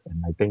resource.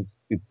 And I think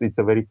it's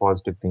a very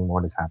positive thing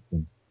what is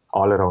happening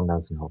all around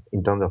us now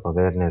in terms of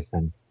awareness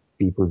and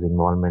people's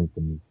involvement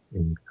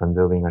in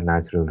conserving our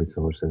natural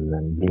resources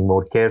and being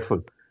more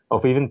careful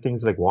of even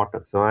things like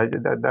water. So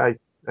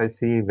I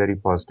see very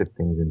positive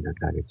things in that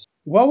direction.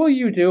 What will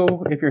you do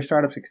if your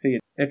startup succeeds?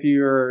 If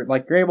you're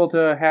able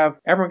to have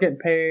everyone getting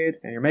paid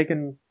and you're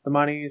making the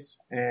monies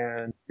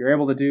and you're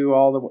able to do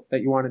all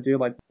that you want to do,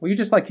 like, will you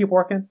just like keep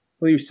working?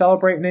 Will you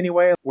celebrate in any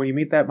way when you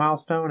meet that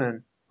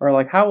milestone, or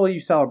like how will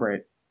you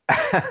celebrate?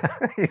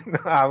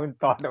 I haven't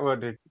thought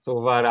about it so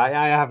far.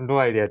 I have no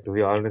idea, to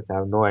be honest. I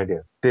have no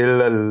idea.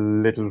 Still a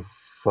little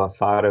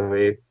far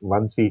away.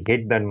 Once we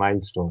hit that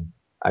milestone,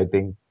 I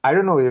think, I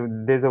don't know if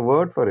there's a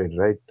word for it,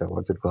 right?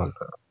 What's it called?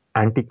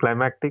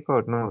 Anticlimactic,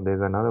 or no,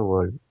 there's another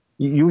word.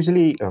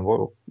 Usually,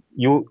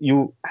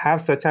 you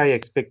have such high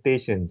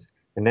expectations,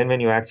 and then when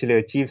you actually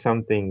achieve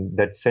something,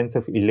 that sense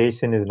of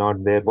elation is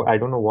not there. But I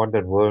don't know what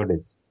that word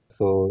is.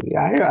 So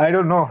yeah, I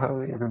don't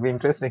know. It'll be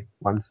interesting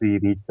once we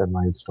reach that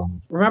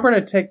milestone. Remember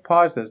to take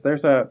pauses.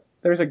 There's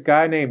a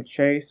guy named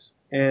Chase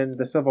in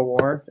the Civil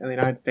War in the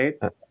United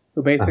States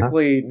who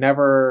basically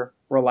never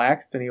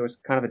relaxed, and he was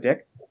kind of a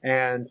dick.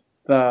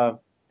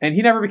 And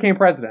he never became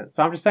president.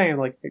 So I'm just saying,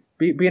 like,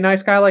 be a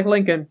nice guy like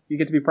Lincoln. You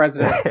get to be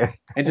president,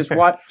 and just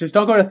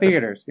don't go to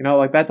theaters.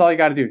 Like, that's all you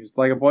got to do. Just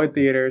like avoid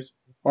theaters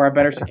or have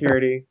better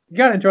security. You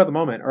got to enjoy the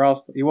moment, or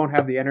else you won't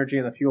have the energy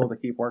and the fuel to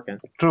keep working.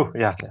 True.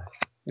 Yeah.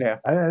 Yeah.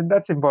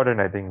 That's important,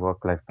 I think,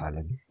 work-life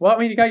balance. Well, I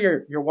mean, you got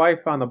your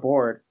wife on the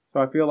board, so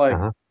I feel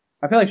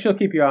like she'll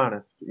keep you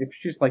honest. If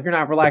she's like, you're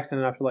not relaxing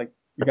enough, she'll like,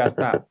 you gotta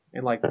stop,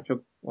 and like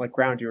she'll like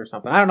ground you or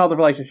something. I don't know the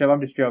relationship. I'm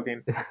just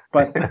joking,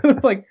 but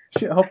like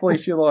hopefully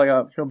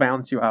she'll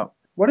balance you out.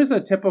 What does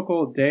a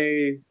typical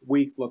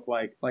week look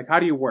like? Like, how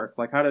do you work?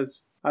 Like, how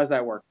does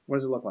that work? What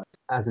does it look like?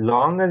 As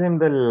long as in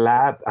the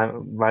lab,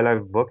 while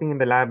I'm working in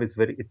the lab,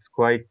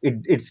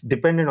 it's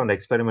dependent on the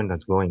experiment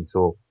that's going.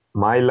 So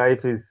my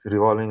life is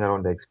revolving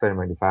around the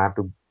experiment. If I have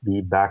to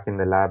be back in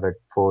the lab at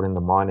 4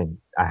 a.m,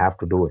 I have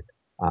to do it.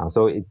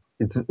 So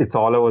it's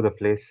all over the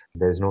place.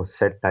 There's no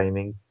set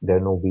timings. There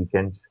are no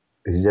weekends.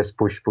 It's just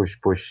push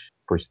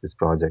this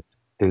project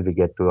till we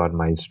get to our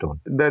milestone.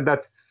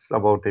 That's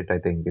about it. I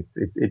think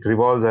it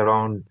revolves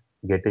around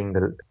getting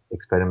the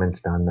experiments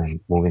done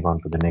and moving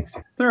on to the next.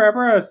 Is there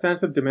ever a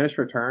sense of diminished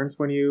returns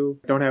when you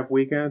don't have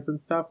weekends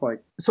and stuff?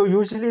 Like, so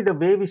usually the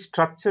way we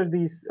structure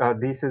these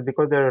is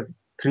because there are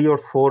 3 or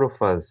 4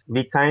 of us.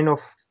 We kind of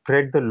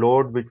spread the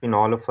load between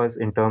all of us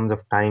in terms of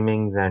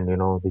timings and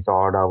these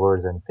odd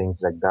hours and things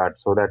like that,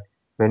 so that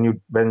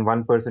when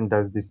one person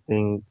does this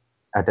thing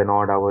at an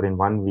odd hour in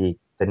 1 week,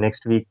 the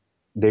next week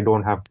they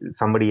don't have,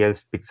 somebody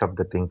else picks up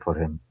the thing for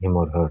him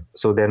or her.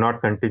 So they're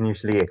not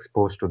continuously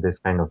exposed to this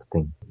kind of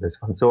thing. This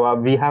one. So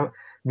we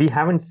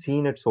haven't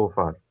seen it so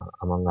far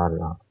among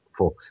our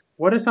folks.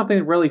 What is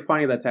something really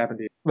funny that's happened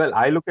to you? Well,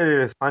 I look at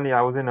it as funny.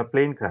 I was in a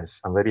plane crash,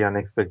 a very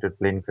unexpected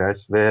plane crash,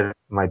 where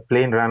my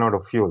plane ran out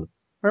of fuel.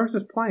 Where was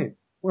this plane?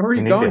 Where were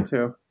you going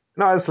to?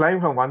 No, I was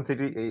flying from one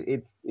city.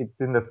 It's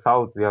in the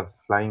south. We are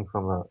flying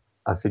from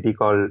a city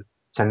called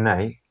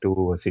Chennai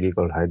to a city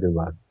called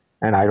Hyderabad.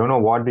 And I don't know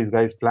what these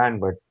guys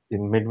planned, but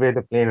in midway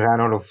the plane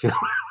ran out of fuel,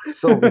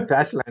 so we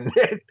crash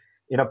landed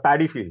in a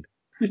paddy field.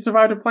 You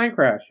survived a plane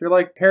crash. You're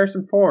like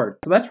Harrison Ford.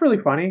 So that's really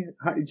funny.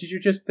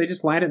 They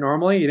just landed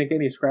normally? You didn't get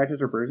any scratches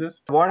or bruises?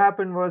 What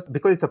happened was,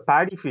 because it's a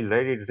paddy field,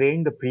 right? It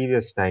rained the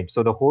previous night,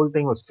 so the whole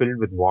thing was filled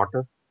with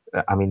water.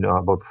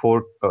 About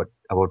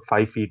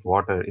 5 feet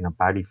water in a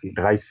paddy field,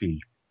 rice field.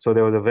 So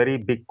there was a very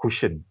big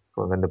cushion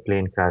for when the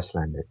plane crash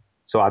landed.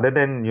 So other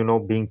than,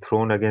 being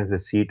thrown against the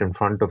seat in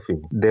front of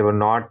you, there were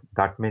not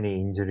that many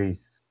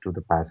injuries to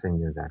the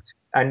passengers actually.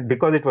 And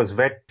because it was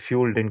wet,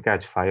 fuel didn't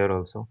catch fire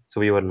also. So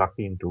we were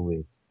lucky in two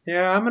ways.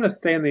 Yeah, I'm gonna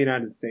stay in the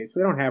United States.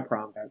 We don't have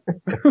problems.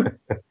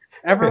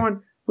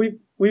 Everyone,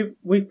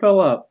 we fill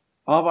up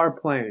all of our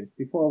planes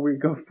before we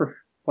go for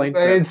plane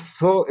trips. It's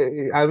so,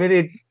 I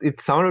mean,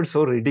 it sounded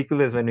so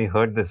ridiculous when we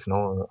heard this,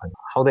 no?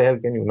 How the hell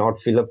can you not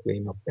fill a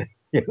plane up there?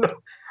 You know?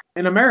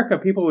 In America,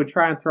 people would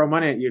try and throw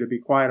money at you to be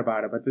quiet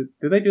about it, but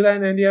do they do that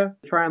in India?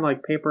 Try and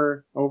like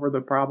paper over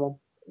the problem?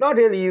 Not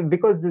really,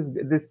 because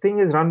this thing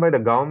is run by the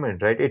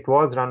government, right? It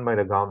was run by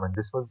the government.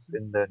 This was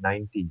in the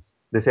 90s.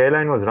 This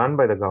airline was run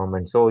by the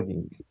government, so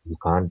you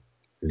can't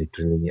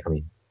literally. I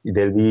mean,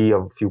 there'll be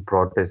a few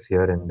protests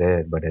here and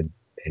there, but at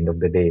the end of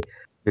the day,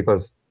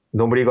 because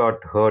nobody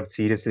got hurt,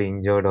 seriously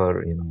injured,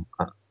 or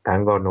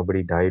thank God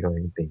nobody died or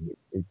anything.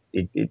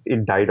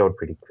 It died out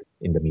pretty quick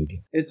in the media.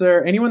 Is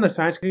there anyone in the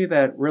science community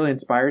that really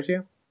inspires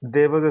you?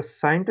 There was a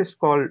scientist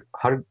called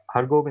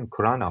Hargobind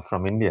Khurana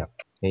from India.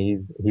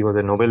 He was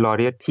a Nobel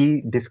laureate.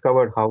 He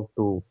discovered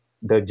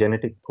the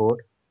genetic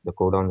code, the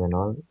codons and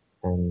all.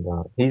 And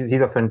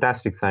he's a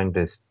fantastic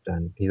scientist,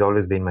 and he's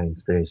always been my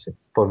inspiration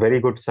for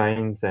very good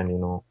science and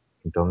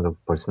in terms of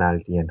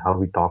personality and how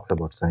he talks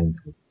about science.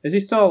 Is he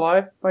still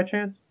alive by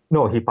chance?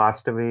 No, he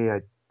passed away, I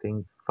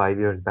think, 5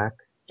 years back.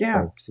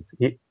 Yeah. 6.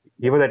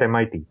 He was at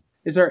MIT.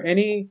 Is there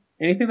anything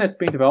that's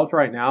being developed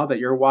right now that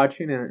you're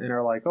watching and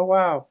are like, oh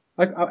wow?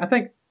 Like I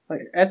think,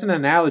 like as an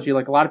analogy,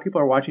 like a lot of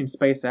people are watching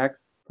SpaceX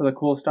for the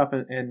cool stuff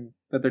and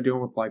that they're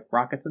doing with like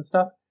rockets and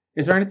stuff.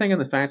 Is there anything in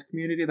the science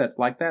community that's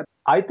like that?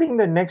 I think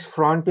the next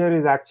frontier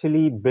is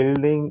actually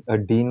building a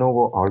de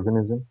novo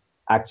organism,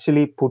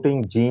 actually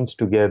putting genes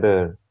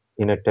together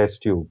in a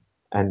test tube,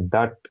 and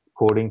that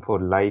coding for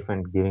life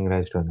and giving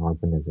rise to an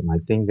organism. I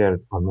think they're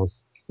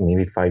almost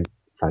maybe five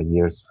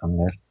years from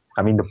there.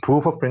 I mean, the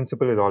proof of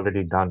principle is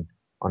already done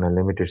on a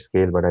limited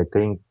scale, but I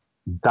think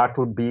that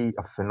would be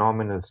a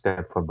phenomenal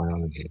step for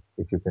biology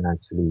if you can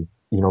actually,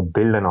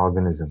 build an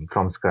organism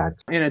from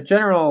scratch. In a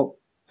general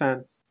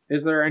sense,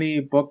 is there any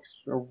books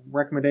or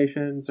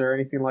recommendations or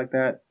anything like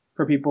that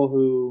for people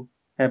who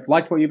have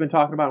liked what you've been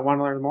talking about and want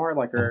to learn more?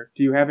 Like, or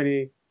do you have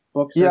any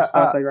books or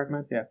stuff that you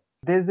recommend? Yeah.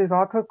 There's this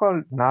author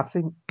called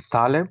Nassim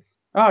Taleb.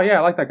 Oh yeah,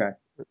 I like that guy.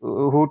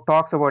 Who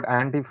talks about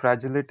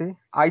anti-fragility.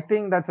 I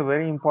think that's a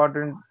very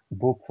important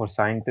book for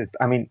scientists.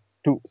 I mean,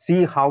 to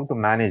see how to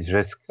manage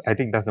risk. I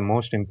think that's the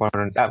most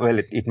important.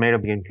 It made a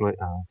big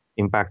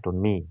impact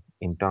on me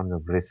in terms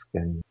of risk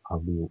and how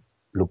do you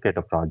look at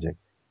a project.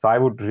 So I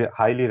would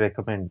highly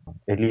recommend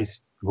at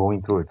least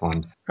going through it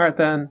once. All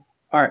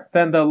right,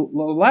 then the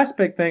last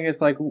big thing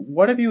is like,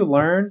 what have you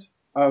learned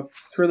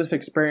through this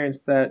experience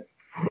that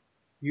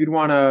you'd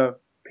want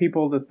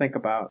people to think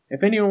about?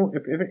 If anyone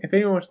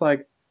was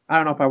like, I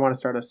don't know if I want to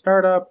start a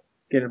startup,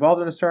 get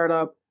involved in a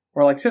startup,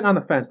 or like sitting on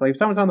the fence. Like if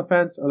someone's on the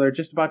fence or they're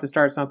just about to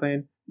start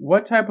something,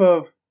 what type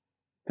of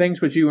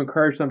things would you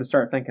encourage them to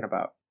start thinking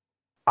about?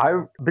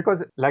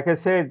 Because like I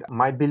said,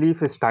 my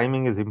belief is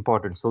timing is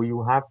important. So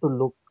you have to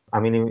look,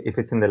 I mean, if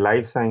it's in the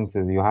life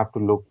sciences, you have to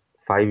look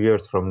 5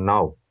 years from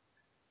now,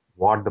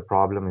 what the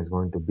problem is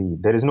going to be.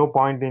 There is no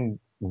point in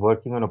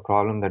working on a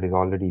problem that is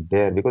already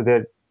there because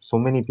there are so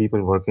many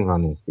people working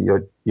on it.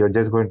 You're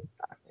just going,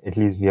 at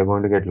least we are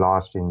going to get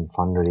lost in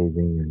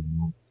fundraising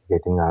and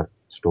getting our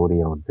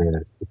story out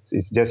there.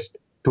 It's just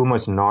too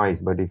much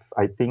noise. But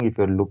I think if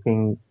you're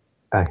looking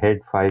ahead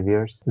 5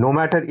 years, no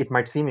matter, it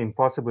might seem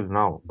impossible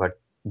now, but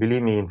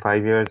believe me, in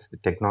 5 years, the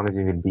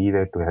technology will be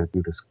there to help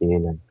you to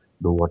scale and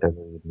do whatever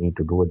you need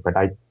to do it. But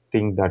I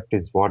think that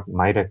is what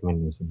my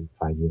recommendation is,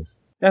 5 years.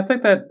 Yeah, I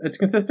think that it's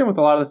consistent with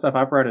a lot of the stuff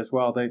I've read as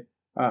well.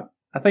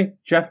 I think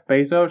Jeff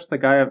Bezos, the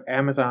guy of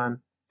Amazon,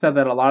 said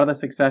that a lot of the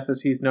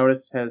successes he's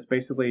noticed has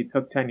basically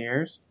took 10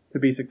 years to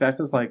be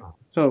successes. Like,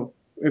 so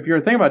if you're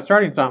thinking about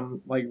starting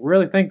something, like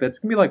really think that it's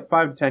going to be like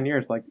 5 to 10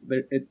 years. Like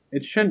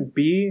it shouldn't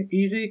be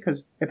easy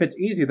because if it's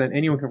easy, then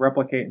anyone can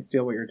replicate and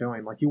steal what you're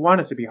doing. Like you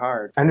want it to be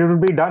hard. And it will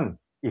be done.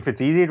 If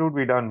it's easy, it would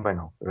be done by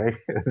now, right?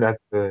 That's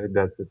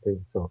the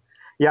thing. So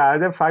yeah,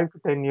 either 5 to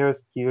 10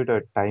 years, give it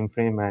a time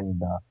frame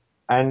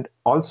and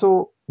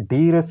also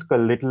de-risk a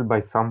little by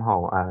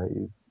somehow.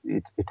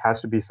 It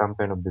has to be some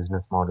kind of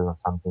business model or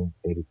something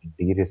where you can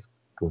de-risk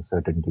to a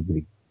certain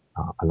degree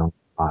along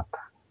the path.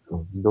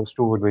 So those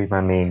two would be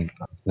my main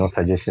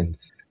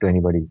suggestions to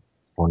anybody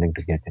wanting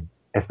to get in,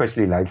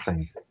 especially life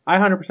science. I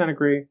 100%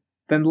 agree.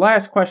 Then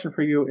last question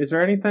for you, is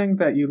there anything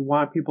that you'd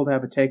want people to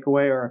have a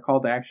takeaway or a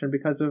call to action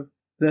because of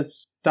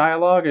this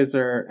dialogue? Is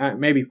there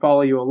maybe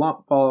follow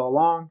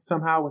along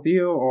somehow with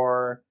you,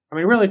 or I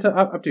mean, really, it's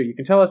up to you. You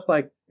can tell us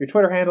like your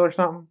Twitter handle or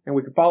something, and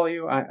we can follow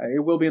you.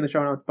 It will be in the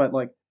show notes, but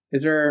like,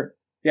 is there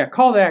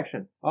call to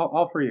action?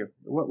 All for you.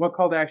 What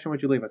call to action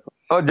would you leave us with?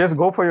 Oh, just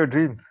go for your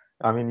dreams.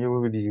 I mean,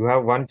 you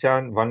have one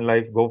chance, one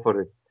life. Go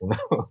for it.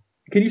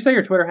 Can you say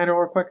your Twitter handle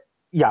real quick?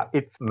 Yeah,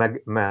 it's Magellan,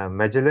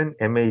 MAGELLAN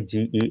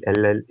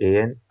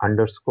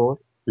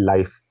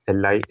 _life,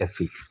 LIFE.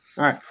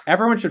 All right,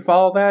 everyone should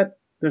follow that.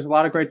 There's a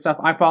lot of great stuff.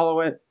 I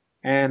follow it,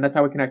 and that's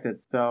how we connected.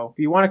 So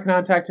if you want to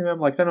contact him,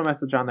 like send him a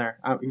message on there.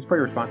 He's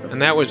pretty responsive.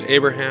 And that was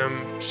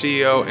Abraham,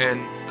 CEO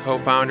and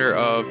co-founder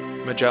of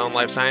Magellan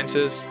Life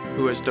Sciences,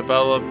 who has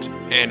developed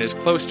and is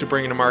close to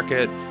bringing to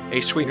market a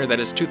sweetener that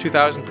is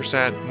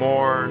 2,000%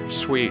 more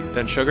sweet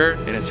than sugar,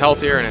 and it's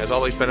healthier and it has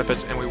all these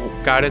benefits, and we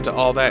got into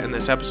all that in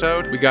this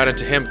episode. We got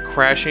into him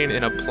crashing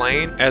in a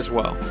plane as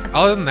well.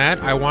 Other than that,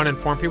 I want to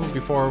inform people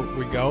before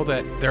we go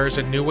that there is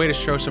a new way to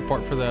show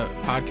support for the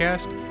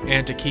podcast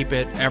and to keep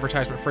it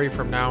advertisement free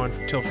from now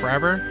until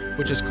forever,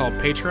 which is called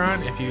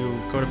Patreon. If you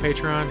go to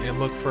Patreon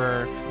and look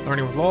for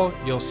Learning with Lowell,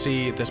 you'll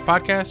see this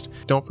podcast.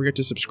 Don't forget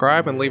to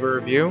subscribe and leave a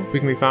review. We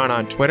can be found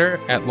on Twitter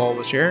at Lowell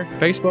this year,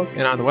 Facebook,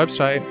 and on the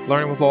website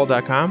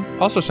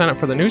learningwithlowell.com. Also sign up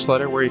for the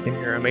newsletter where you can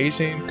hear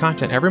amazing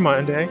content every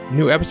Monday,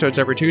 new episodes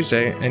every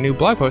Tuesday, and new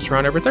blog posts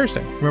around every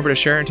Thursday. Remember to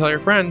share and tell your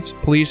friends.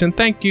 Please and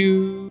thank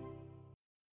you.